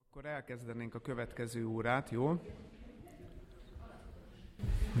Akkor elkezdenénk a következő órát, jó?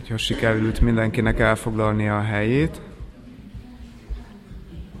 Hogyha sikerült mindenkinek elfoglalni a helyét.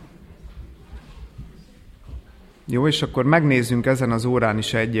 Jó, és akkor megnézzünk ezen az órán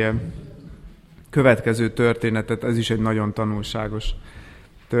is egy következő történetet. Ez is egy nagyon tanulságos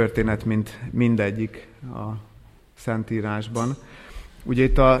történet, mint mindegyik a Szentírásban. Ugye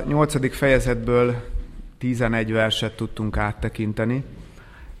itt a 8. fejezetből 11 verset tudtunk áttekinteni.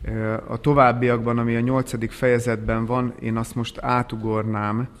 A továbbiakban, ami a 8. fejezetben van, én azt most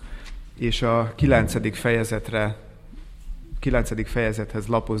átugornám, és a 9. fejezethez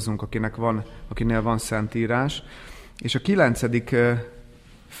lapozzunk, akinél van Szentírás. És a 9.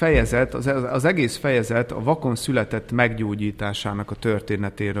 fejezet, az egész fejezet a vakonszületett meggyógyításának a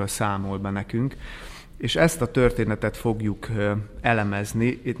történetéről számol be nekünk, és ezt a történetet fogjuk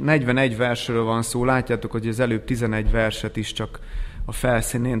elemezni. Itt 41 versről van szó, látjátok, hogy az előbb 11 verset is csak a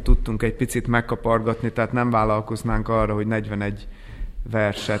felszínén tudtunk egy picit megkapargatni, tehát nem vállalkoznánk arra, hogy 41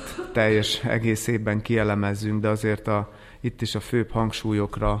 verset teljes egészében kielemezzünk, de azért itt is a főbb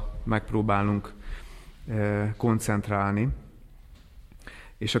hangsúlyokra megpróbálunk koncentrálni.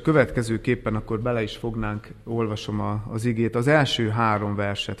 És a következőképpen akkor bele is fognánk, olvasom az igét. Az első 3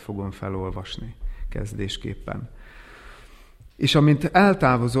 verset fogom felolvasni kezdésképpen. És amint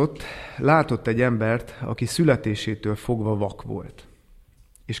eltávozott, látott egy embert, aki születésétől fogva vak volt.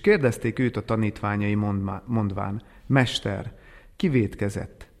 És kérdezték őt a tanítványai mondván, Mester, ki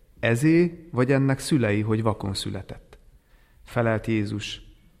vétkezett? Ezé vagy ennek szülei, hogy vakon született? Felelt Jézus,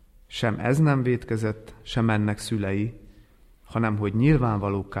 sem ez nem vétkezett, sem ennek szülei, hanem hogy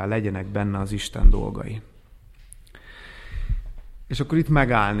nyilvánvalókká legyenek benne az Isten dolgai. És akkor itt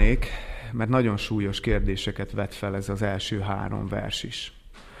megállnék, mert nagyon súlyos kérdéseket vet fel ez az első 3 vers is.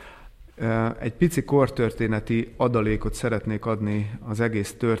 Egy pici kortörténeti adalékot szeretnék adni az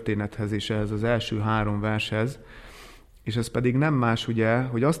egész történethez és ehhez az első 3 vershez, és ez pedig nem más, ugye,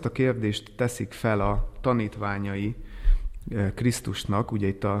 hogy azt a kérdést teszik fel a tanítványai Krisztusnak, ugye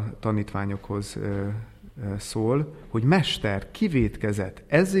itt a tanítványokhoz szól, hogy Mester, ki vétkezett?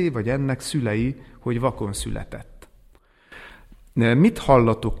 Ezé vagy ennek szülei, hogy vakon született? Mit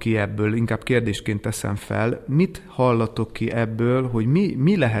hallatok ki ebből? Inkább kérdésként teszem fel. Mit hallatok ki ebből, hogy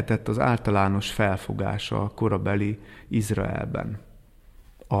mi lehetett az általános felfogása a korabeli Izraelben?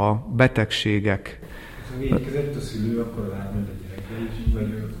 A betegségek. Ha vétkezett a szülő, akkor ráment a gyerekre is,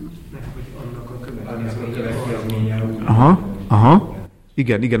 vagy annak a következménye. Aha.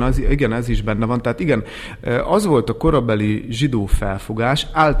 Igen, ez is benne van. Tehát igen, az volt a korabeli zsidó felfogás,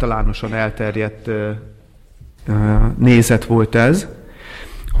 általánosan elterjedt nézet volt ez,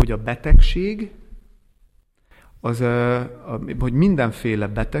 hogy a betegség, hogy mindenféle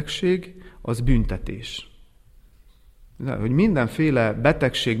betegség, az büntetés. Hogy mindenféle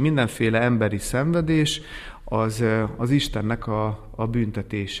betegség, mindenféle emberi szenvedés, az Istennek a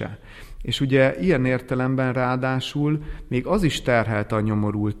büntetése. És ugye ilyen értelemben ráadásul még az is terhelte a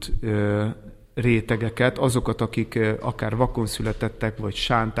nyomorult rétegeket, azokat, akik akár vakon születettek, vagy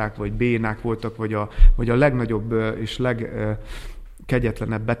sánták, vagy bénák voltak, vagy a legnagyobb és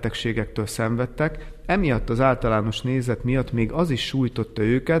legkegyetlenebb betegségektől szenvedtek. Emiatt az általános nézet miatt még az is sújtotta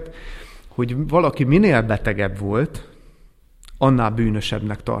őket, hogy valaki minél betegebb volt, annál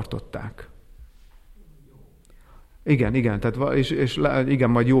bűnösebbnek tartották. Igen, tehát, és igen,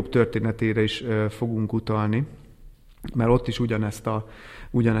 majd Jobb történetére is fogunk utalni, mert ott is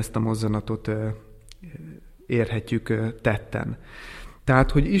ugyanezt a mozzanatot érhetjük tetten.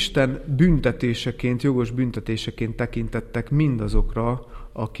 Tehát, hogy Isten büntetéseként, jogos büntetéseként tekintettek mindazokra,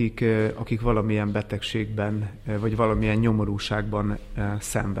 akik valamilyen betegségben, vagy valamilyen nyomorúságban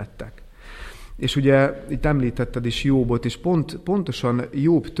szenvedtek. És ugye itt említetted is Jobbot, és pontosan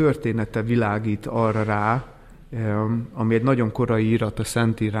Jobb története világít arra rá, ami egy nagyon korai írat a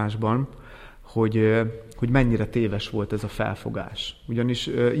Szentírásban, hogy mennyire téves volt ez a felfogás. Ugyanis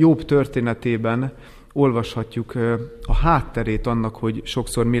Jobb történetében olvashatjuk a hátterét annak, hogy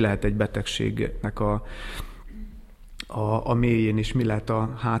sokszor mi lehet egy betegségnek a mélyén, és mi lehet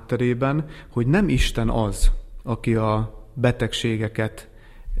a hátterében, hogy nem Isten az, aki a betegségeket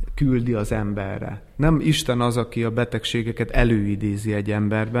küldi az emberre. Nem Isten az, aki a betegségeket előidézi egy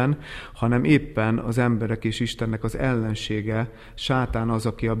emberben, hanem éppen az emberek és Istennek az ellensége, Sátán az,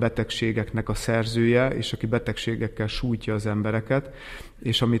 aki a betegségeknek a szerzője, és aki betegségekkel sújtja az embereket,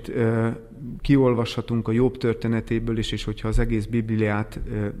 és amit kiolvashatunk a Jobb történetéből is, és hogyha az egész Bibliát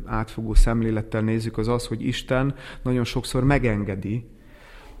átfogó szemlélettel nézzük, az az, hogy Isten nagyon sokszor megengedi,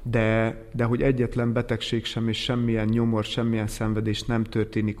 de hogy egyetlen betegség sem, és semmilyen nyomor, semmilyen szenvedés nem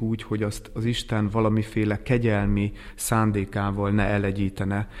történik úgy, hogy azt az Isten valamiféle kegyelmi szándékával ne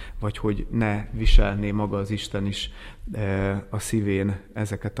elegyítene, vagy hogy ne viselné maga az Isten is a szívén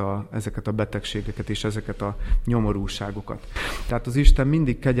ezeket a betegségeket és ezeket a nyomorúságokat. Tehát az Isten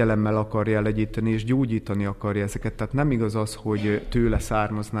mindig kegyelemmel akarja elegyíteni, és gyógyítani akarja ezeket. Tehát nem igaz az, hogy tőle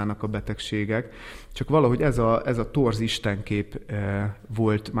származnának a betegségek, csak valahogy ez a torz istenkép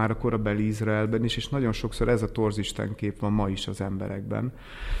volt már a korabeli Izraelben is, és nagyon sokszor ez a torz istenkép van ma is az emberekben.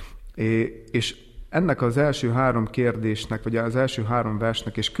 És ennek az első 3 kérdésnek, vagy az első 3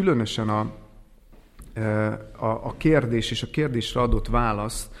 versnek, és különösen a kérdés és a kérdésre adott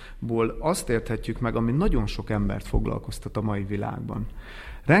válaszból azt érthetjük meg, ami nagyon sok embert foglalkoztat a mai világban.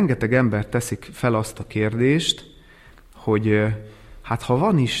 Rengeteg ember teszik fel azt a kérdést, hogy hát ha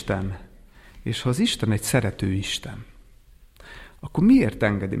van Isten, és ha az Isten egy szerető Isten, akkor miért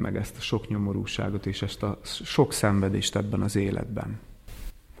engedi meg ezt a sok nyomorúságot és ezt a sok szenvedést ebben az életben?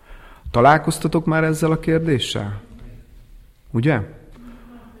 Találkoztatok már ezzel a kérdéssel? Ugye?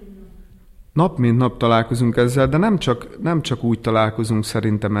 Nap mint nap találkozunk ezzel, de nem csak úgy találkozunk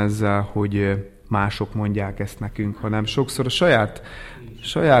szerintem ezzel, hogy mások mondják ezt nekünk, hanem sokszor a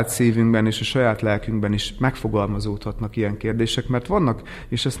saját szívünkben és a saját lelkünkben is megfogalmazódhatnak ilyen kérdések, mert vannak,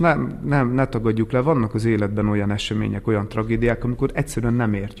 és ezt ne tagadjuk le, vannak az életben olyan események, olyan tragédiák, amikor egyszerűen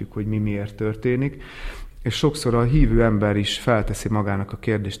nem értjük, hogy mi miért történik, és sokszor a hívő ember is felteszi magának a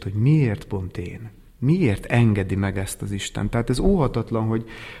kérdést, hogy miért pont én? Miért engedi meg ezt az Isten? Tehát ez óhatatlan, hogy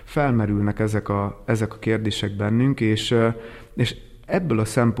felmerülnek ezek a kérdések bennünk, és ebből a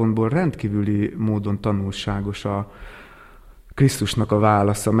szempontból rendkívüli módon tanulságos a Krisztusnak a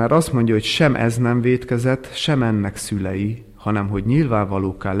válasza, mert azt mondja, hogy sem ez nem vétkezett, sem ennek szülei, hanem hogy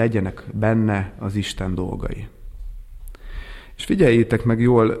nyilvánvalókká legyenek benne az Isten dolgai. És figyeljétek meg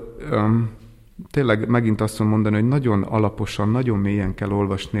jól, tényleg megint azt mondom mondani, hogy nagyon alaposan, nagyon mélyen kell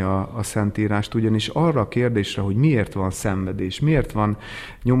olvasni a Szentírást, ugyanis arra a kérdésre, hogy miért van szenvedés, miért van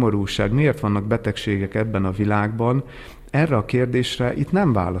nyomorúság, miért vannak betegségek ebben a világban, erre a kérdésre itt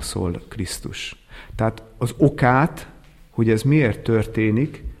nem válaszol Krisztus. Tehát az okát, hogy ez miért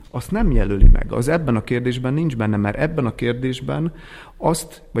történik, azt nem jelöli meg. Az ebben a kérdésben nincs benne, mert ebben a kérdésben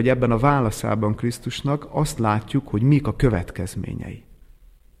vagy ebben a válaszában Krisztusnak azt látjuk, hogy mik a következményei.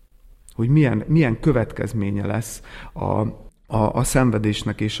 Hogy milyen következménye lesz a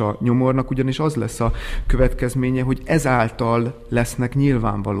szenvedésnek és a nyomornak, ugyanis az lesz a következménye, hogy ezáltal lesznek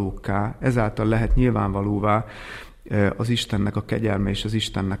nyilvánvalókká, ezáltal lehet nyilvánvalóvá az Istennek a kegyelme és az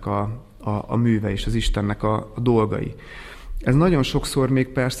Istennek a műve és az Istennek a dolgai. Ez nagyon sokszor még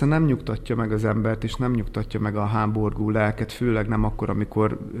persze nem nyugtatja meg az embert, és nem nyugtatja meg a háborgó lelket, főleg nem akkor,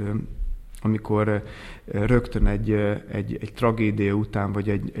 amikor rögtön egy tragédia után, vagy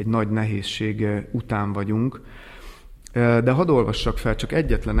egy nagy nehézség után vagyunk. De hadd olvassak fel csak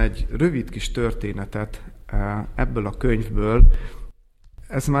egyetlen egy rövid kis történetet ebből a könyvből.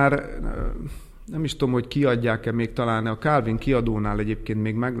 Ez már nem is tudom, hogy kiadják-e még, talán a Calvin kiadónál egyébként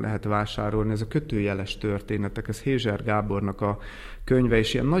még meg lehet vásárolni, ez a kötőjeles történetek, ez Hézser Gábornak a könyve,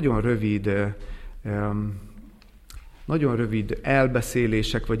 és ilyen nagyon rövid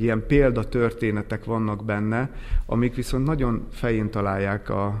elbeszélések, vagy ilyen példatörténetek vannak benne, amik viszont nagyon fején találják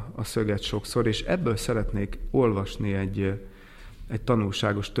a szöget sokszor, és ebből szeretnék olvasni egy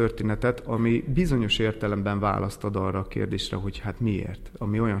tanulságos történetet, ami bizonyos értelemben választ ad arra a kérdésre, hogy hát miért,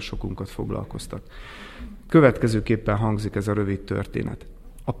 ami olyan sokunkat foglalkoztat. Következőképpen hangzik ez a rövid történet.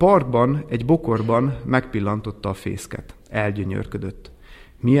 A parkban, egy bokorban megpillantotta a fészket. Elgyönyörködött.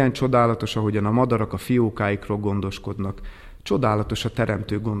 Milyen csodálatos, ahogyan a madarak a fiókáikról gondoskodnak. Csodálatos a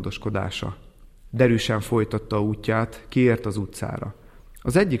teremtő gondoskodása. Derűsen folytatta útját, kiért az utcára.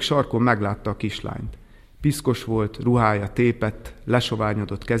 Az egyik sarkon meglátta a kislányt. Piszkos volt, ruhája tépett,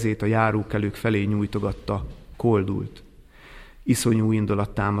 lesoványodott kezét a járókelők felé nyújtogatta, koldult. Iszonyú indulat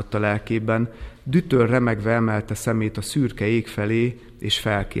támadt a lelkében, dütől remegve emelte szemét a szürke ég felé, és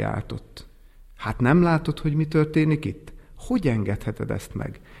felkiáltott. Hát nem látod, hogy mi történik itt? Hogy engedheted ezt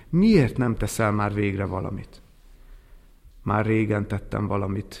meg? Miért nem teszel már végre valamit? Már régen tettem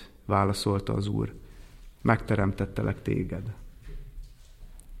valamit, válaszolta az Úr. Megteremtettelek téged.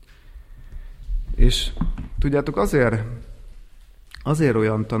 És tudjátok, azért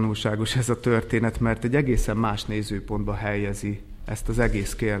olyan tanulságos ez a történet, mert egy egészen más nézőpontba helyezi ezt az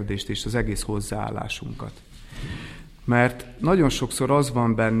egész kérdést és az egész hozzáállásunkat. Mert nagyon sokszor az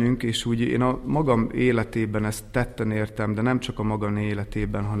van bennünk, és úgy én a magam életében ezt tetten értem, de nem csak a magam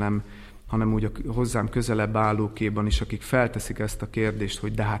életében, hanem úgy a hozzám közelebb állókéban is, akik felteszik ezt a kérdést,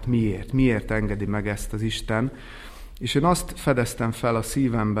 hogy de hát miért engedi meg ezt az Isten, És én azt fedeztem fel a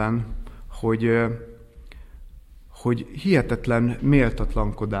szívemben, hogy hihetetlen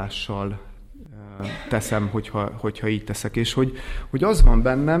méltatlankodással teszem, hogyha így teszek. És hogy az van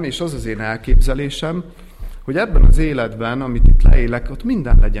bennem, és az az én elképzelésem, hogy ebben az életben, amit itt leélek, ott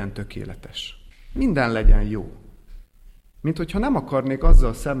minden legyen tökéletes. Minden legyen jó. Mint hogyha nem akarnék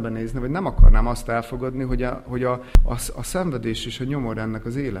azzal szembenézni, vagy nem akarnám azt elfogadni, hogy a szenvedés és a nyomor ennek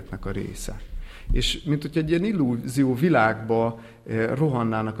az életnek a része. És mint hogy egy ilyen illúzió világba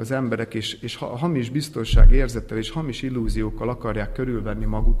rohannának az emberek, és hamis biztonságérzettel és hamis illúziókkal akarják körülvenni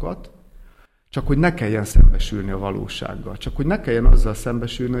magukat, csak hogy ne kelljen szembesülni a valósággal. Csak hogy ne kelljen azzal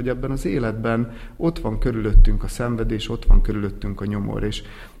szembesülni, hogy ebben az életben ott van körülöttünk a szenvedés, ott van körülöttünk a nyomor. És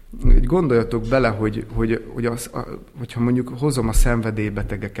gondoljatok bele, hogyha mondjuk hozom a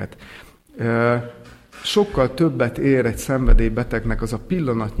szenvedélybetegeket. Sokkal többet ér egy szenvedélybetegnek az a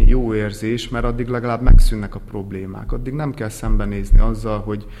pillanatnyi jó érzés, mert addig legalább megszűnnek a problémák. Addig nem kell szembenézni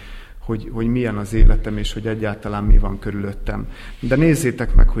azzal, hogy milyen az életem, és hogy egyáltalán mi van körülöttem. De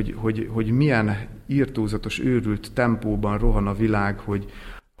nézzétek meg, hogy milyen irtózatos, őrült tempóban rohan a világ,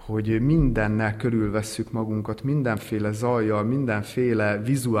 hogy mindennel körülvesszük magunkat, mindenféle zajjal, mindenféle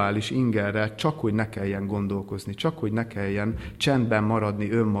vizuális ingerrel, csak hogy ne kelljen gondolkozni, csak hogy ne kelljen csendben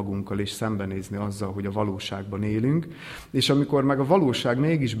maradni önmagunkkal és szembenézni azzal, hogy a valóságban élünk. És amikor meg a valóság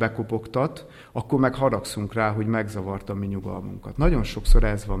mégis bekopogtat, akkor meg haragszunk rá, hogy megzavarta mi nyugalmunkat. Nagyon sokszor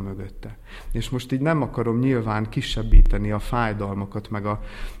ez van mögötte. És most így nem akarom nyilván kisebbíteni a fájdalmakat,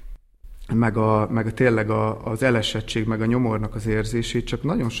 meg tényleg az elesettség, meg a nyomornak az érzését, csak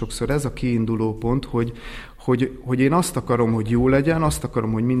nagyon sokszor ez a kiinduló pont, hogy én azt akarom, hogy jó legyen, azt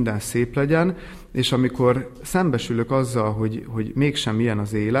akarom, hogy minden szép legyen, és amikor szembesülök azzal, hogy mégsem ilyen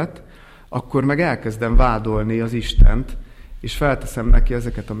az élet, akkor meg elkezdem vádolni az Istent, és felteszem neki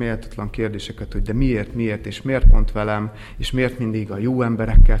ezeket a méltatlan kérdéseket, hogy de miért, és miért pont velem, és miért mindig a jó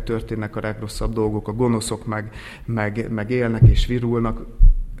emberekkel történnek a legrosszabb dolgok, a gonoszok meg élnek és virulnak.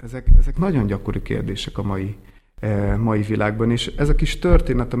 Ezek nagyon gyakori kérdések a mai világban, és ez a kis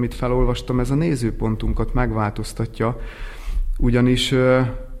történet, amit felolvastam, ez a nézőpontunkat megváltoztatja, ugyanis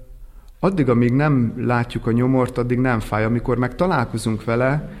addig, amíg nem látjuk a nyomort, addig nem fáj. Amikor meg találkozunk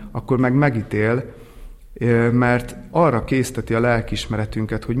vele, akkor meg megítél, mert arra készteti a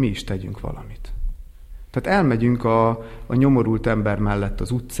lelkiismeretünket, hogy mi is tegyünk valamit. Tehát elmegyünk a nyomorult ember mellett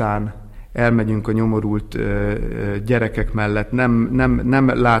az utcán, elmegyünk a nyomorult gyerekek mellett,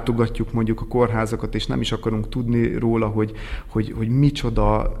 nem látogatjuk mondjuk a kórházakat, és nem is akarunk tudni róla, hogy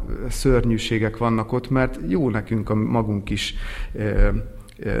micsoda szörnyűségek vannak ott, mert jó nekünk a magunk is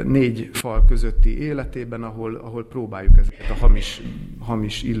 4 fal közötti életében, ahol próbáljuk ezeket a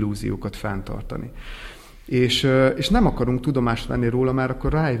hamis illúziókat fenntartani. És nem akarunk tudomást venni róla, mert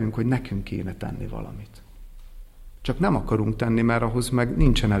akkor rájövünk, hogy nekünk kéne tenni valamit. Csak nem tenni, mert ahhoz meg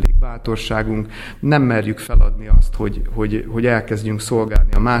nincsen elég bátorságunk, nem merjük feladni azt, hogy elkezdjünk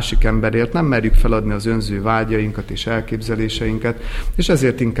szolgálni a másik emberért, nem merjük feladni az önző vágyainkat és elképzeléseinket, és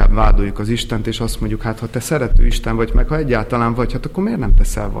ezért inkább vádoljuk az Istent, és azt mondjuk, hát ha te szerető Isten vagy, meg ha egyáltalán vagy, hát akkor miért nem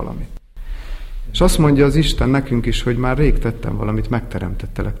teszel valamit? És azt mondja az Isten nekünk is, hogy már rég tettem valamit,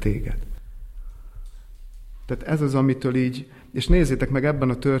 megteremtettelek téged. Tehát ez az, amitől így, és nézzétek meg ebben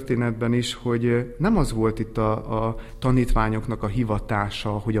a történetben is, hogy nem az volt itt a tanítványoknak a hivatása,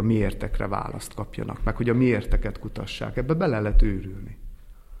 hogy a miértekre választ kapjanak, meg hogy a miérteket kutassák. Ebbe bele lehet őrülni.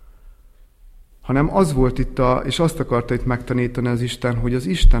 Hanem az volt itt, és azt akarta itt megtanítani az Isten, hogy az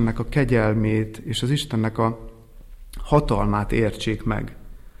Istennek a kegyelmét és az Istennek a hatalmát értsék meg.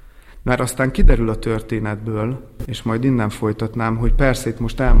 Mert aztán kiderül a történetből, és majd innen folytatnám, hogy persze itt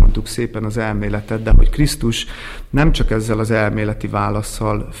most elmondtuk szépen az elméletet, de hogy Krisztus nem csak ezzel az elméleti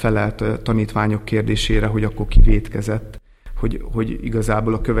válasszal felelt a tanítványok kérdésére, hogy akkor ki vétkezett, hogy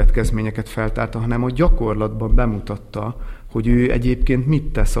igazából a következményeket feltárta, hanem a gyakorlatban bemutatta, hogy ő egyébként mit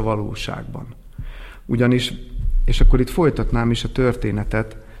tesz a valóságban. Ugyanis, és akkor itt folytatnám is a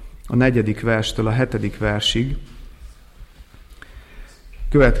történetet, a 4. verstől a 7. versig,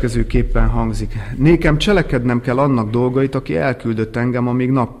 következőképpen hangzik. Nékem cselekednem kell annak dolgait, aki elküldött engem,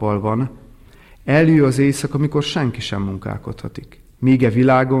 amíg nappal van. Eljő az éjszaka, amikor senki sem munkálkodhatik. Míg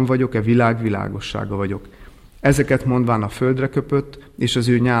világon vagyok, világ világossága vagyok. Ezeket mondván a földre köpött, és az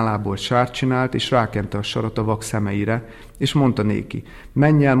ő nyálából sárt csinált, és rákente a sarat a vak szemeire, és mondta néki,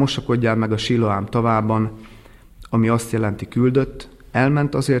 menj el, mosakodjál meg a Siloám tavában, ami azt jelenti küldött,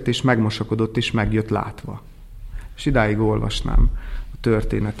 elment azért, és megmosakodott, és megjött látva. És idáig olvasnám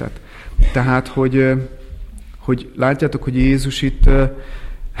történetet. Tehát, hogy látjátok, hogy Jézus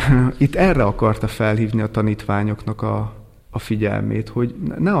itt erre akarta felhívni a tanítványoknak a figyelmét, hogy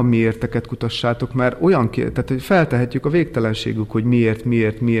ne a miérteket kutassátok, mert tehát hogy feltehetjük a végtelenségük, hogy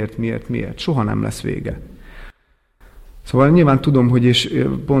miért, soha nem lesz vége. Szóval nyilván tudom, hogy és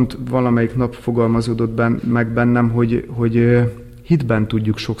pont valamelyik nap fogalmazódott meg bennem, hogy hitben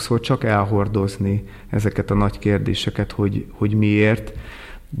tudjuk sokszor csak elhordozni ezeket a nagy kérdéseket, hogy miért,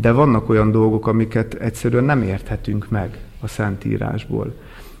 de vannak olyan dolgok, amiket egyszerűen nem érthetünk meg a Szentírásból.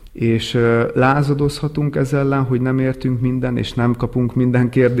 És lázadozhatunk ezzel ellen, hogy nem értünk minden, és nem kapunk minden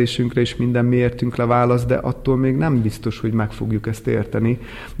kérdésünkre, és minden miértünkre választ, de attól még nem biztos, hogy meg fogjuk ezt érteni.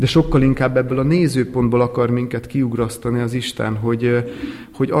 De sokkal inkább ebből a nézőpontból akar minket kiugrasztani az Isten,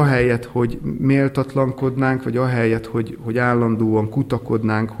 hogy ahelyett, hogy méltatlankodnánk, vagy ahelyett, hogy állandóan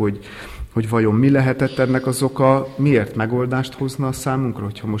kutakodnánk, hogy vajon mi lehetett ennek az oka, miért megoldást hozna a számunkra,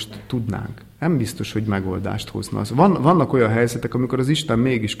 hogyha most tudnánk. Nem biztos, hogy megoldást hozna. Vannak olyan helyzetek, amikor az Isten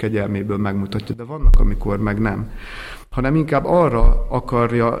mégis kegyelméből megmutatja, de vannak, amikor meg nem. Hanem inkább arra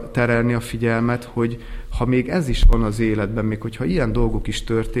akarja terelni a figyelmet, hogy ha még ez is van az életben, még hogyha ilyen dolgok is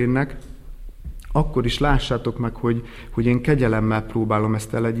történnek, akkor is lássátok meg, hogy én kegyelemmel próbálom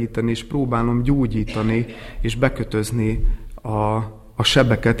ezt elegyíteni, és próbálom gyógyítani, és bekötözni a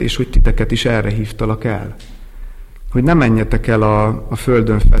sebeket, és hogy titeket is erre hívtalak el. Hogy ne menjetek el a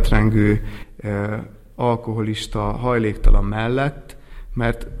földön fetrengő alkoholista, hajléktalan mellett,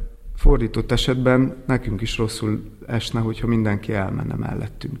 mert fordított esetben nekünk is rosszul esne, hogyha mindenki elmenne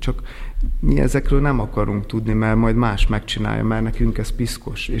mellettünk. Csak mi ezekről nem akarunk tudni, mert majd más megcsinálja, mert nekünk ez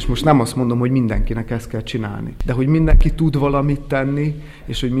piszkos. És most nem azt mondom, hogy mindenkinek ezt kell csinálni. De hogy mindenki tud valamit tenni,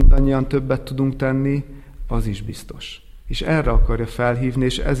 és hogy mindannyian többet tudunk tenni, az is biztos. És erre akarja felhívni,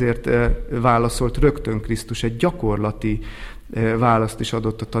 és ezért válaszolt rögtön Krisztus, egy gyakorlati választ is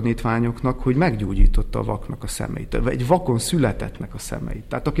adott a tanítványoknak, hogy meggyógyította a vaknak a szemeit, egy vakon születettnek a szemeit.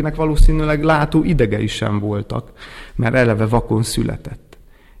 Tehát akinek valószínűleg látó idegei sem voltak, mert eleve vakon született.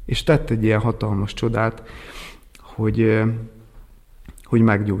 És tett egy ilyen hatalmas csodát, hogy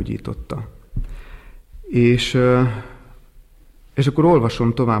meggyógyította. És akkor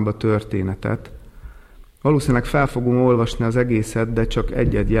olvasom tovább a történetet. Valószínűleg fel fogom olvasni az egészet, de csak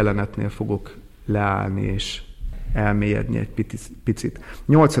egy-egy jelenetnél fogok leállni és elmélyedni egy picit.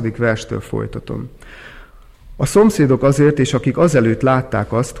 8. verstől folytatom. A szomszédok azért, és akik azelőtt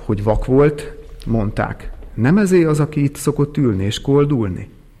látták azt, hogy vak volt, mondták, nem ezé az, aki itt szokott ülni és koldulni?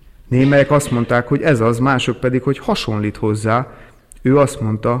 Némelyek azt mondták, hogy ez az, mások pedig, hogy hasonlít hozzá. Ő azt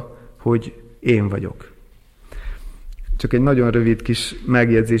mondta, hogy én vagyok. Csak egy nagyon rövid kis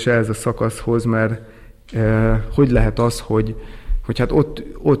megjegyzés ehhez a szakaszhoz, mert hogy lehet az, hogy hát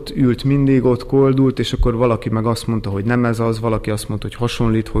ott ült mindig, ott koldult, és akkor valaki meg azt mondta, hogy nem ez az, valaki azt mondta, hogy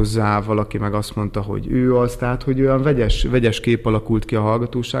hasonlít hozzá, valaki meg azt mondta, hogy ő az, tehát hogy olyan vegyes kép alakult ki a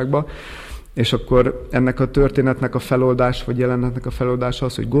hallgatóságba, és akkor ennek a történetnek a feloldás, vagy jelenetnek a feloldása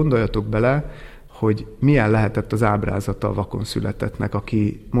az, hogy gondoljatok bele, hogy milyen lehetett az ábrázata a vakon születettnek,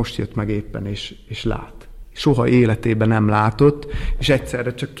 aki most jött meg éppen és lát. Soha életében nem látott, és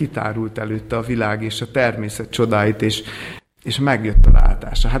egyszerre csak kitárult előtte a világ és a természet csodáit, és megjött a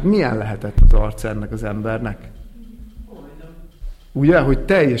látása. Hát milyen lehetett az arc ennek az embernek? Ugye, hogy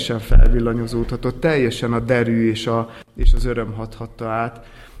teljesen felvillanyozódhatott, teljesen a derű és az öröm hathatta át.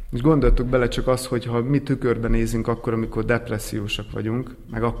 És gondoltok bele csak az, hogy ha mi tükörben nézünk akkor, amikor depressziósak vagyunk,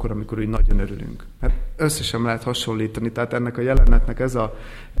 meg akkor, amikor úgy nagyon örülünk. Hát össze sem lehet hasonlítani, tehát ennek a jelenetnek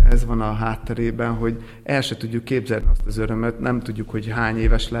ez van a hátterében, hogy el se tudjuk képzelni azt az örömöt, nem tudjuk, hogy hány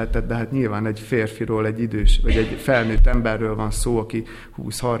éves lehetett, de hát nyilván egy férfiról, egy idős, vagy egy felnőtt emberről van szó, aki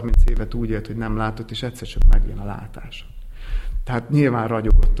 20-30 évet úgy élt, hogy nem látott, és egyszer csak megjön a látása. Tehát nyilván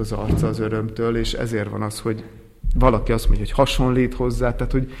ragyogott az arca az örömtől, és ezért van az, hogy valaki azt mondja, hogy hasonlít hozzá,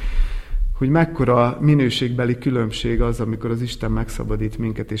 tehát hogy mekkora minőségbeli különbség az, amikor az Isten megszabadít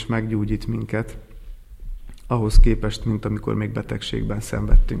minket és meggyógyít minket, ahhoz képest, mint amikor még betegségben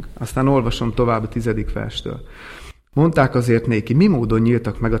szenvedtünk. Aztán olvasom tovább a 10. verstől. Mondták azért néki, mi módon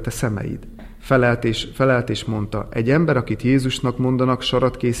nyíltak meg a te szemeid? Felelt és mondta, egy ember, akit Jézusnak mondanak,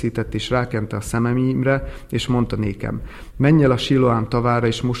 sarat készített és rákente a szememre, és mondta nékem, menj el a Siloám tavára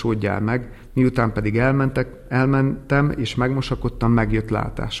és mosódjál meg, miután pedig elmentem és megmosakodtam, megjött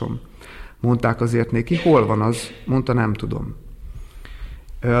látásom. Mondták azért néki, hol van az? Mondta, nem tudom.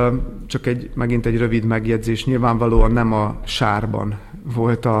 Csak megint egy rövid megjegyzés, nyilvánvalóan nem a sárban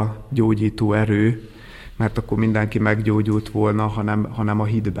volt a gyógyító erő, mert akkor mindenki meggyógyult volna, hanem a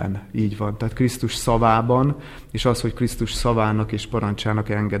hitben. Így van. Tehát Krisztus szavában, és az, hogy Krisztus szavának és parancsának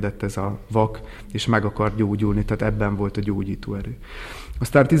engedett ez a vak, és meg akar gyógyulni, tehát ebben volt a gyógyító erő.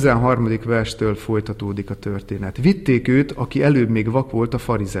 Aztán 13. verstől folytatódik a történet. Vitték őt, aki előbb még vak volt, a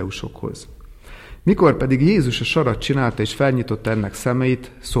farizeusokhoz. Mikor pedig Jézus a sarat csinálta és felnyitotta ennek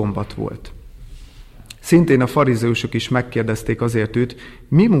szemeit, szombat volt. Szintén a farizeusok is megkérdezték azért őt,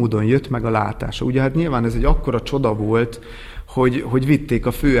 mi módon jött meg a látása. Ugye hát nyilván ez egy akkora csoda volt, hogy vitték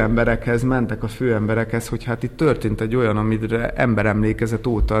a főemberekhez, mentek a főemberekhez, hogy hát itt történt egy olyan, amire emberemlékezet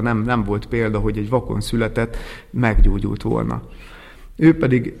óta nem volt példa, hogy egy vakonszületett meggyógyult volna. Ő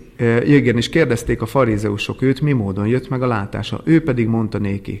pedig, igen, és kérdezték a farizeusok őt, mi módon jött meg a látása. Ő pedig mondta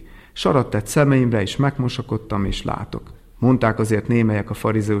néki, sarat tett szemeimre, és megmosakodtam, és látok. Mondták azért némelyek a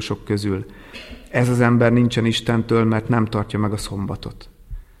farizeusok közül, ez az ember nincsen Istentől, mert nem tartja meg a szombatot.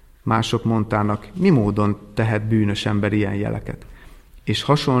 Mások mondtának, mi módon tehet bűnös ember ilyen jeleket? És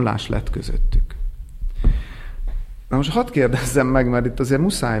hasonlás lett közöttük. Na most hadd kérdezzem meg, mert itt azért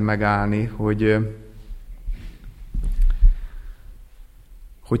muszáj megállni, hogy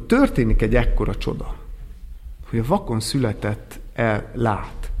történik egy ekkora csoda, hogy a vakon született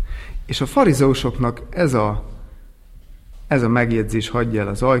lát. És a farizeusoknak ez a megjegyzés hagyja el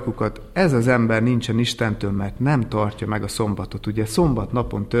az ajkukat, ez az ember nincsen Istentől, mert nem tartja meg a szombatot. Ugye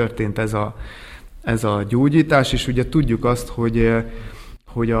szombatnapon történt ez a gyógyítás, és ugye tudjuk azt,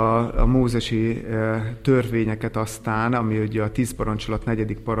 hogy a mózesi törvényeket aztán, ami ugye a 10 parancsolat,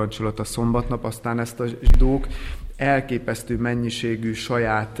 4. parancsolat a szombatnap, aztán ezt a zsidók elképesztő mennyiségű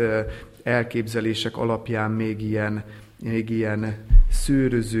saját elképzelések alapján még ilyen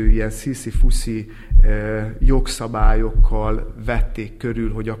szőröző, ilyen sziszi-fuszi jogszabályokkal vették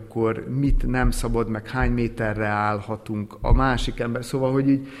körül, hogy akkor mit nem szabad, meg hány méterre állhatunk a másik ember. Szóval, hogy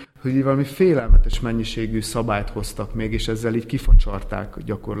így valami félelmetes mennyiségű szabályt hoztak még, és ezzel így kifacsarták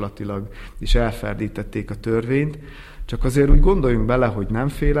gyakorlatilag, és elferdítették a törvényt. Csak azért úgy gondoljunk bele, hogy nem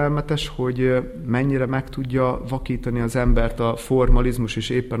félelmetes, hogy mennyire meg tudja vakítani az embert a formalizmus, és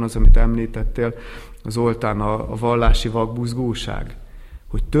éppen az, amit említettél, az oltán a vallási vakbuzgóság.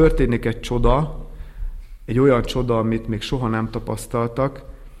 Hogy történik egy csoda, egy olyan csoda, amit még soha nem tapasztaltak,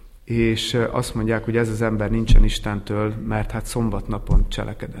 és azt mondják, hogy ez az ember nincsen Istentől, mert hát szombatnapon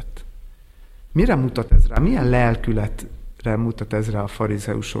cselekedett. Mire mutat ez rá? Milyen lelkületre mutat ez rá a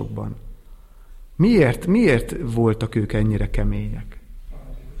farizeusokban? Miért voltak ők ennyire kemények?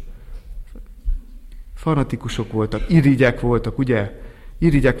 Fanatikusok voltak, irigyek voltak, ugye?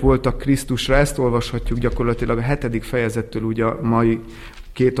 Irigyek voltak Krisztusra, ezt olvashatjuk gyakorlatilag a 7. fejezettől, ugye a mai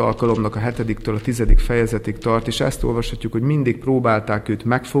 2 alkalomnak a 7-től a 10. fejezetig tart, és ezt olvashatjuk, hogy mindig próbálták őt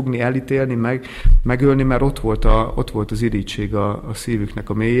megfogni, elítélni, megölni, mert ott volt az irigység a szívüknek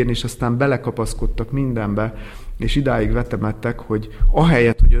a mélyén, és aztán belekapaszkodtak mindenbe, és idáig vetemettek, hogy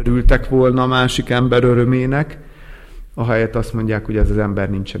ahelyett, hogy örültek volna a másik ember örömének, ahelyett azt mondják, hogy ez az ember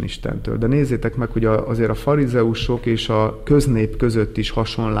nincsen Istentől. De nézzétek meg, hogy azért a farizeusok és a köznép között is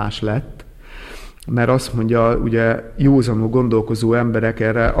hasonlás lett, mert azt mondja, ugye józanul gondolkozó emberek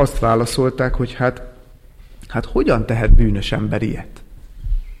erre azt válaszolták, hogy hát hogyan tehet bűnös ember ilyet?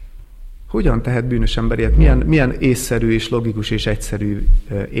 Hogyan tehet bűnös ember ilyet? Milyen észszerű és logikus és egyszerű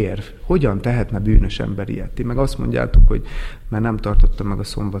érv? Hogyan tehetne bűnös ember ilyet? Ti meg azt mondjátok, hogy mert nem tartotta meg a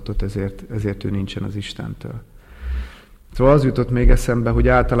szombatot, ezért ő nincsen az Istentől. Szóval az jutott még eszembe, hogy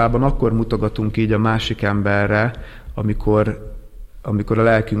általában akkor mutogatunk így a másik emberre, amikor a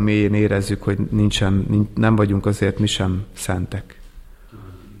lelkünk mélyén érezzük, hogy nem vagyunk azért mi sem szentek.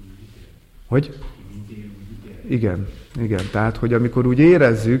 Hogy? Igen. Tehát, hogy amikor úgy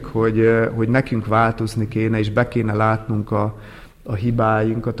érezzük, hogy nekünk változni kéne, és be kéne látnunk a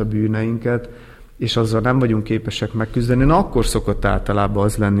hibáinkat, a bűneinket, és azzal nem vagyunk képesek megküzdeni, na akkor szokott általában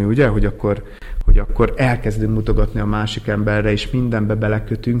az lenni, ugye, hogy akkor elkezdünk mutogatni a másik emberre, és mindenbe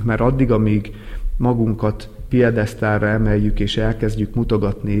belekötünk, mert addig, amíg magunkat piedesztálra emeljük, és elkezdjük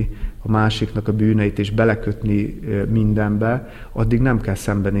mutogatni a másiknak a bűneit, és belekötni mindenbe, addig nem kell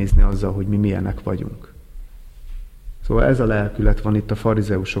szembenézni azzal, hogy mi milyenek vagyunk. Szóval ez a lelkület van itt a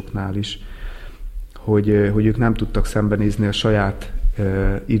farizeusoknál is, hogy ők nem tudtak szembenézni a saját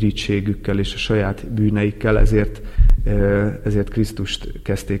irítségükkel és a saját bűneikkel, ezért Krisztust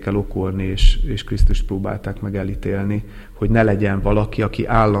kezdték el okolni, és Krisztust próbálták meg elítélni, hogy ne legyen valaki, aki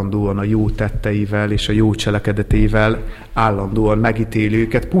állandóan a jó tetteivel és a jó cselekedeteivel állandóan megítéli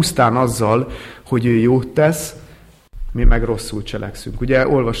őket, pusztán azzal, hogy ő jót tesz, mi meg rosszul cselekszünk. Ugye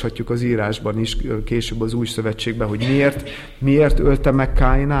olvashatjuk az írásban is, később az Új Szövetségben, hogy miért ölte meg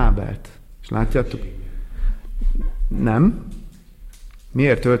Káin Ábelt? És látjátok? Nem.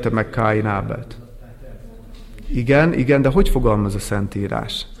 Miért ölte meg Káin Ábelt? Igen, de hogy fogalmaz a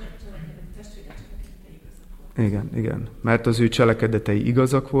Szentírás? Igen. Mert az ő cselekedetei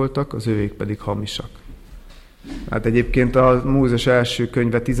igazak voltak, az övék pedig hamisak. Hát egyébként a Mózes első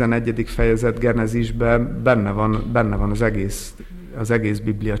könyve 11. fejezet Genezisben benne van az egész az egész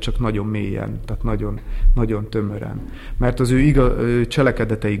Biblia, csak nagyon mélyen, tehát nagyon, nagyon tömören. Mert az ő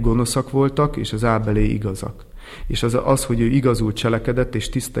cselekedetei gonoszak voltak, és az Ábelé igazak. És az, hogy ő igazul cselekedett és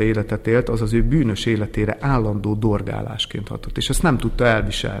tiszta életet élt, az az ő bűnös életére állandó dorgálásként hatott. És ezt nem tudta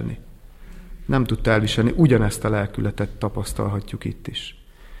elviselni. Nem tudta elviselni. Ugyanezt a lelkületet tapasztalhatjuk itt is.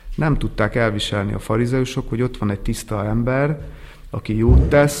 Nem tudták elviselni a farizeusok, hogy ott van egy tiszta ember, aki jót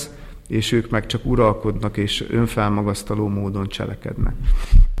tesz, és ők meg csak uralkodnak, és önfelmagasztaló módon cselekednek.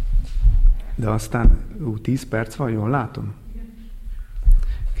 De aztán, 10 perc van, jól látom?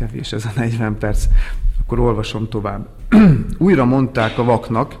 Kevés ez a 40 perc. Akkor olvasom tovább. Újra mondták a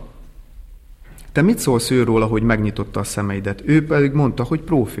vaknak, te mit szólsz őróla, hogy megnyitotta a szemeidet? Ő pedig mondta, hogy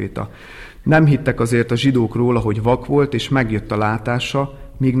próféta. Nem hittek azért a zsidók róla, hogy vak volt, és megjött a látása,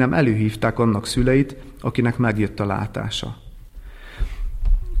 míg nem előhívták annak szüleit, akinek megjött a látása.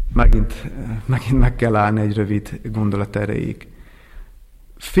 Megint meg kell állni egy rövid gondolat erejéig.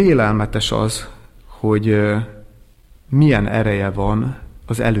 Félelmetes az, hogy milyen ereje van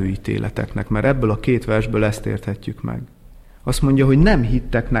az előítéleteknek, mert ebből a 2 versből ezt érthetjük meg. Azt mondja, hogy nem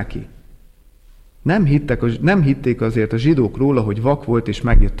hittek neki. Nem hitték azért a zsidók róla, hogy vak volt és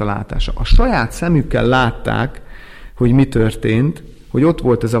megjött a látása. A saját szemükkel látták, hogy mi történt, hogy ott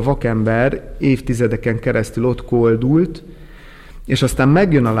volt ez a vakember, évtizedeken keresztül ott koldult, és aztán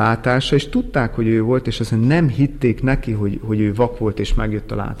megjön a látása, és tudták, hogy ő volt, és aztán nem hitték neki, hogy ő vak volt, és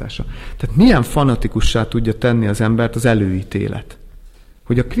megjött a látása. Tehát milyen fanatikussá tudja tenni az embert az előítélet?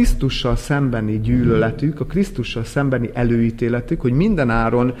 Hogy a Krisztussal szembeni gyűlöletük, a Krisztussal szembeni előítéletük, hogy minden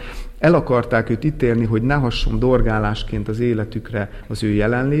áron el akarták őt ítélni, hogy ne hasson dorgálásként az életükre az ő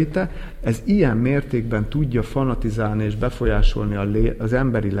jelenléte, ez ilyen mértékben tudja fanatizálni és befolyásolni az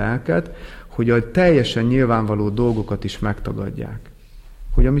emberi lelket, hogy a teljesen nyilvánvaló dolgokat is megtagadják.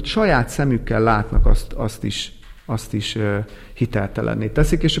 Hogy amit saját szemükkel látnak, azt is hiteltelenné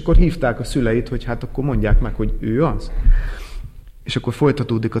teszik, és akkor hívták a szüleit, hogy hát akkor mondják meg, hogy ő az. És akkor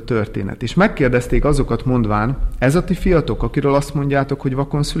folytatódik a történet. És megkérdezték azokat mondván, ez a ti fiatok, akiről azt mondjátok, hogy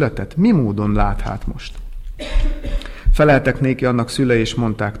vakon született? Mi módon lát hát most? Feleltek néki annak szülei, és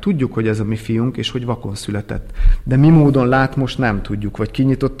mondták, tudjuk, hogy ez a mi fiunk, és hogy vakon született. De mi módon lát most nem tudjuk, vagy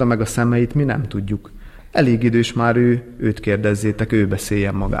kinyitotta meg a szemeit, mi nem tudjuk. Elég idős már őt kérdezzétek, ő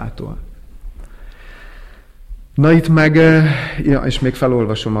beszéljen magától. Na itt meg, és még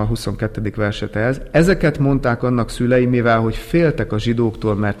felolvasom a 22. verset ehhez. Ezeket mondták annak szülei, mivel hogy féltek a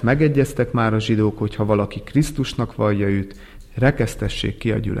zsidóktól, mert megegyeztek már a zsidók, hogy ha valaki Krisztusnak vallja őt, rekesztessék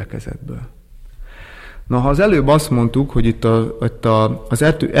ki a gyülekezetből. Na, ha az előbb azt mondtuk, hogy itt az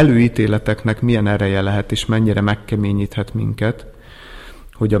előítéleteknek milyen ereje lehet, és mennyire megkeményíthet minket,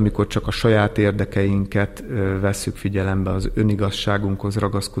 hogy amikor csak a saját érdekeinket vesszük figyelembe, az önigazságunkhoz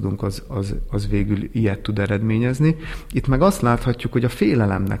ragaszkodunk, az végül ilyet tud eredményezni. Itt meg azt láthatjuk, hogy a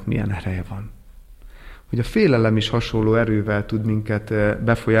félelemnek milyen ereje van. Hogy a félelem is hasonló erővel tud minket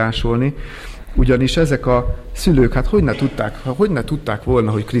befolyásolni, ugyanis ezek a szülők, hát hogy ne tudták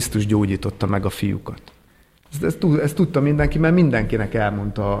volna, hogy Krisztus gyógyította meg a fiúkat. Ezt tudta mindenki, mert mindenkinek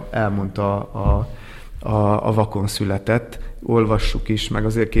elmondta a vakon született. Olvassuk is, meg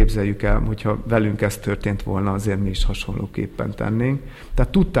azért képzeljük el, hogyha velünk ez történt volna, azért mi is hasonlóképpen tennénk.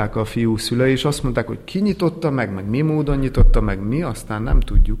 Tehát tudták a fiú szülei, és azt mondták, hogy ki nyitotta meg mi módon nyitotta meg, mi, aztán nem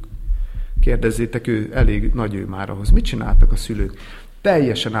tudjuk. Kérdezzétek, ő elég nagy ő már ahhoz. Mit csináltak a szülők?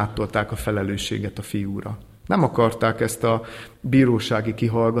 Teljesen áttolták a felelősséget a fiúra. Nem akarták ezt a bírósági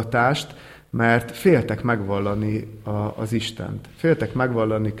kihallgatást, mert féltek megvallani az Istent. Féltek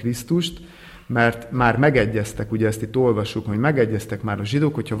megvallani Krisztust, mert már megegyeztek, ugye ezt itt olvassuk, hogy megegyeztek már a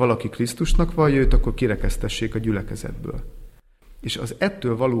zsidók, hogyha valaki Krisztusnak vallja őt, akkor kirekesztessék a gyülekezetből. És az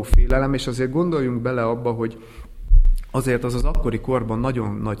ettől való félelem, és azért gondoljunk bele abba, hogy azért az akkori korban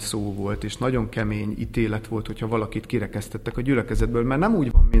nagyon nagy szó volt, és nagyon kemény ítélet volt, hogyha valakit kirekesztettek a gyülekezetből, mert nem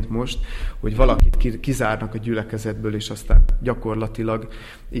úgy van, mint most, hogy valakit kizárnak a gyülekezetből, és aztán gyakorlatilag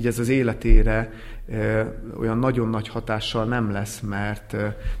így ez az életére olyan nagyon nagy hatással nem lesz,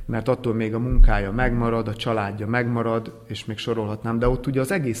 mert attól még a munkája megmarad, a családja megmarad, és még sorolhatnám, de ott ugye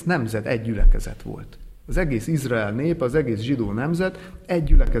az egész nemzet egy gyülekezet volt. Az egész Izrael nép, az egész zsidó nemzet egy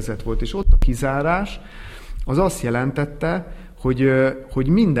gyülekezet volt, és ott a kizárás az azt jelentette, hogy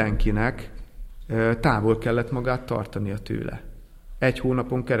mindenkinek távol kellett magát tartania tőle. 1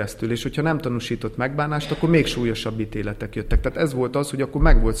 hónapon keresztül, és hogyha nem tanúsított megbánást, akkor még súlyosabb ítéletek jöttek. Tehát ez volt az, hogy akkor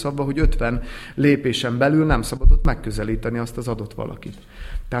meg volt szabva, hogy 50 lépésen belül nem szabadott megközelíteni azt az adott valakit.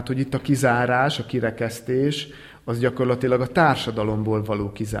 Tehát, hogy itt a kizárás, a kirekesztés, az gyakorlatilag a társadalomból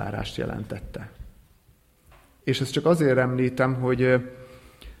való kizárást jelentette. És ezt csak azért említem,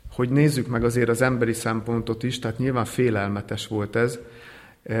 hogy nézzük meg azért az emberi szempontot is, tehát nyilván félelmetes volt ez,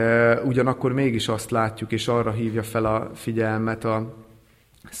 ugyanakkor mégis azt látjuk, és arra hívja fel a figyelmet a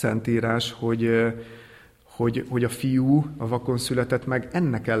Szentírás, hogy a fiú, a vakonszületett meg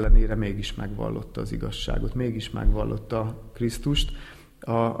ennek ellenére mégis megvallotta az igazságot, mégis megvallotta Krisztust,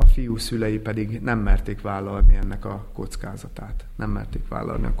 a fiú szülei pedig nem merték vállalni ennek a kockázatát. Nem merték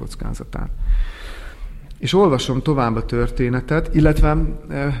vállalni a kockázatát. És olvasom tovább a történetet, illetve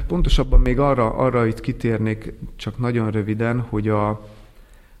pontosabban még arra itt kitérnék csak nagyon röviden,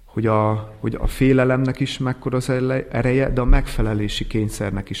 hogy a félelemnek is mekkora az ereje, de a megfelelési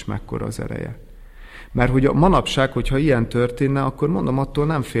kényszernek is mekkora az ereje. Mert hogy a manapság, hogyha ilyen történne, akkor mondom, attól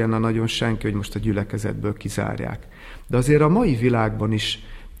nem félne nagyon senki, hogy most a gyülekezetből kizárják. De azért a mai világban is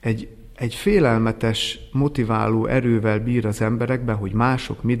egy félelmetes, motiváló erővel bír az emberekben, hogy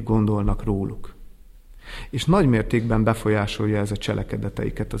mások mit gondolnak róluk. És nagy mértékben befolyásolja ez a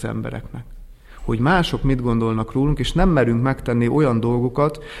cselekedeteiket az embereknek. Hogy mások mit gondolnak rólunk, és nem merünk megtenni olyan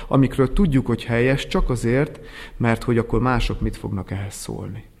dolgokat, amikről tudjuk, hogy helyes, csak azért, mert hogy akkor mások mit fognak ehhez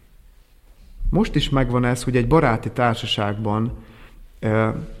szólni. Most is megvan ez, hogy egy baráti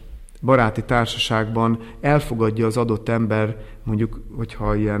társaságban elfogadja az adott ember, mondjuk,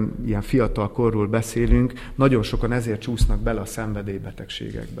 hogyha ilyen fiatal korról beszélünk, nagyon sokan ezért csúsznak bele a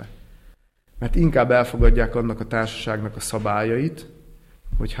szenvedélybetegségekbe. Mert inkább elfogadják annak a társaságnak a szabályait,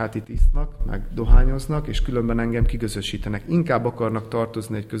 hogy hát itt isznak, meg dohányoznak, és különben engem kiközösítenek. Inkább akarnak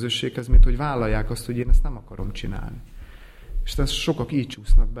tartozni egy közösséghez, mint hogy vállalják azt, hogy én ezt nem akarom csinálni. És tehát sokak így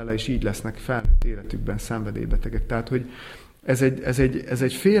csúsznak bele, és így lesznek felnőtt életükben szenvedélybetegek. Tehát, hogy ez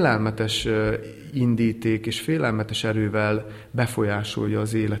egy félelmetes indíték, és félelmetes erővel befolyásolja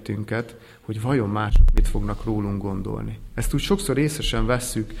az életünket, hogy vajon mások mit fognak rólunk gondolni. Ezt úgy sokszor észesen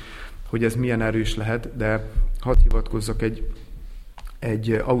vesszük, hogy ez milyen erős lehet, de hadd hivatkozzak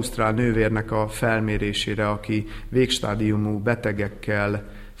egy ausztrál nővérnek a felmérésére, aki végstádiumú betegekkel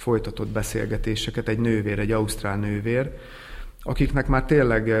folytatott beszélgetéseket, egy ausztrál nővér, akiknek már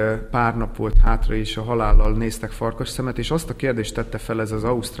tényleg pár nap volt hátra, és a halállal néztek farkasszemet, és azt a kérdést tette fel ez az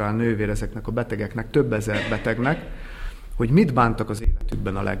ausztrál nővér ezeknek a betegeknek, több ezer betegnek, hogy mit bántak az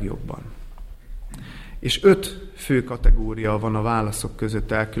életükben a legjobban. És 5 fő kategória van a válaszok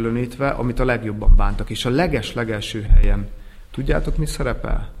között elkülönítve, amit a legjobban bántak. És a legelső helyen, tudjátok, mi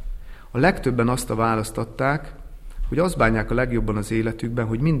szerepel? A legtöbben azt a választ adták, hogy azt bánják a legjobban az életükben,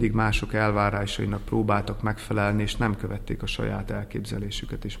 hogy mindig mások elvárásainak próbáltak megfelelni, és nem követték a saját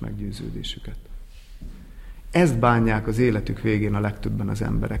elképzelésüket és meggyőződésüket. Ezt bánják az életük végén a legtöbben az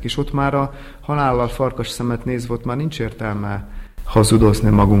emberek. És ott már a halállal farkas szemet nézve, ott már nincs értelme hazudozni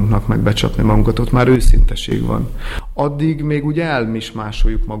magunknak, meg becsapni magunkat, ott már őszinteség van. Addig még ugye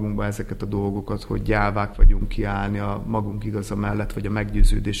elmismásoljuk magunkba ezeket a dolgokat, hogy gyávák vagyunk kiállni a magunk igaza mellett, vagy a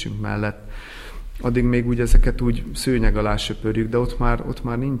meggyőződésünk mellett. Addig még úgy ezeket úgy szőnyeg alá söpörjük, de ott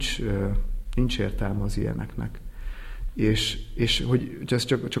már nincs értelme az ilyeneknek. És hogy ezt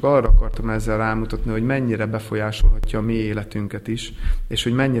csak arra akartam ezzel rámutatni, hogy mennyire befolyásolhatja a mi életünket is, és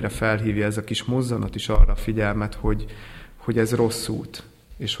hogy mennyire felhívja ez a kis mozzanat is arra a figyelmet, hogy ez rossz út,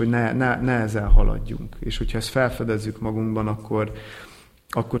 és hogy ne ezzel haladjunk. És hogyha ezt felfedezzük magunkban,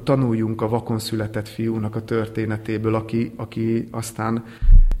 akkor tanuljunk a vakonszületett fiúnak a történetéből, aki aztán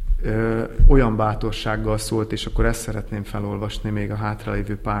olyan bátorsággal szólt, és akkor ezt szeretném felolvasni még a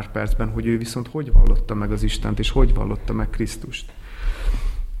hátralévő pár percben, hogy ő viszont hogy vallotta meg az Istent, és hogy vallotta meg Krisztust.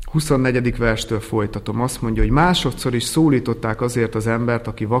 24. verstől folytatom. Azt mondja, hogy másodszor is szólították azért az embert,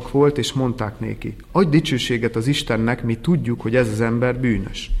 aki vak volt, és mondták néki, adj dicsőséget az Istennek, mi tudjuk, hogy ez az ember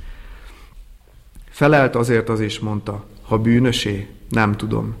bűnös. Felelt azért az és mondta, ha bűnösé, nem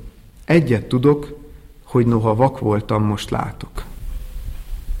tudom. Egyet tudok, hogy noha vak voltam, most látok.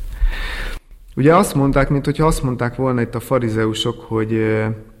 Ugye azt mondták, mintha azt mondták volna itt a farizeusok,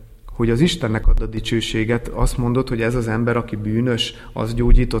 hogy az Istennek ad a dicsőséget, azt mondod, hogy ez az ember, aki bűnös, az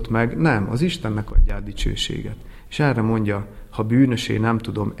gyógyított meg. Nem, az Istennek adja a dicsőséget. És erre mondja, ha bűnösé, nem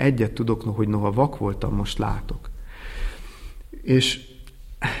tudom, egyet tudok, hogy noha vak voltam, most látok. És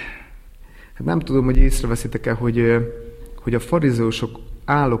hát nem tudom, hogy észreveszitek-e, hogy a farizeusok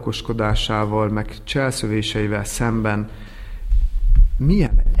állokoskodásával, meg cselszövéseivel szemben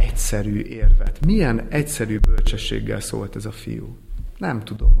milyen egyszerű érvet, milyen egyszerű bölcsességgel szólt ez a fiú. Nem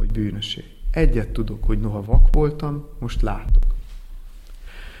tudom, hogy bűnösé. Egyet tudok, hogy noha vak voltam, most látok.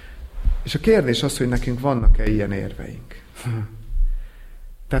 És a kérdés az, hogy nekünk vannak-e ilyen érveink.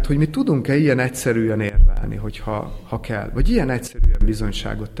 Tehát, hogy mi tudunk-e ilyen egyszerűen érvelni, ha kell, vagy ilyen egyszerűen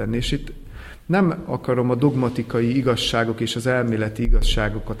bizonyságot tenni. És itt nem akarom a dogmatikai igazságok és az elméleti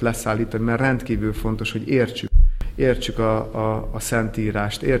igazságokat leszállítani, mert rendkívül fontos, hogy értsük értsük a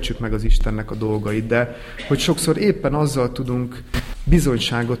Szentírást, értsük meg az Istennek a dolgait, de hogy sokszor éppen azzal tudunk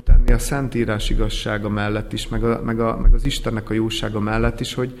bizonyságot tenni a Szentírás igazsága mellett is, meg az Istennek a jósága mellett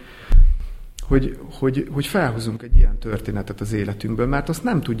is, hogy felhozunk egy ilyen történetet az életünkből, mert azt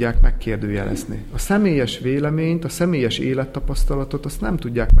nem tudják megkérdőjelezni. A személyes véleményt, a személyes élettapasztalatot azt nem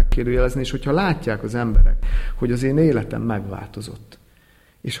tudják megkérdőjelezni, és hogyha látják az emberek, hogy az én életem megváltozott,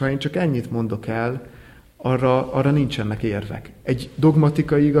 és ha én csak ennyit mondok el, arra nincsenek érvek. Egy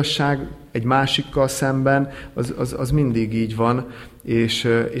dogmatikai igazság egy másikkal szemben, az mindig így van,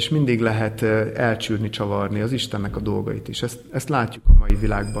 és mindig lehet elcsűrni, csavarni az Istennek a dolgait is. Ezt látjuk a mai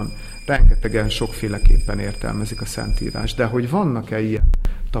világban. Rengetegen sokféleképpen értelmezik a Szentírás. De hogy vannak-e ilyen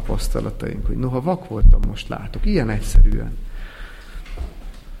tapasztalataink, hogy noha vak voltam, most látok, ilyen egyszerűen.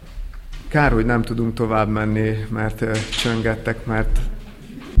 Kár, hogy nem tudunk tovább menni, mert csöngettek, mert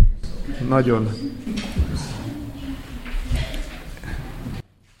nagyon...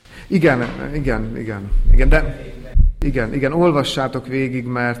 Igen, olvassátok végig,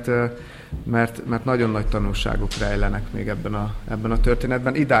 mert nagyon nagy tanulságok rejlenek még ebben a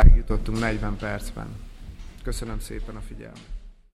történetben. Idáig jutottunk 40 percben. Köszönöm szépen a figyelmet.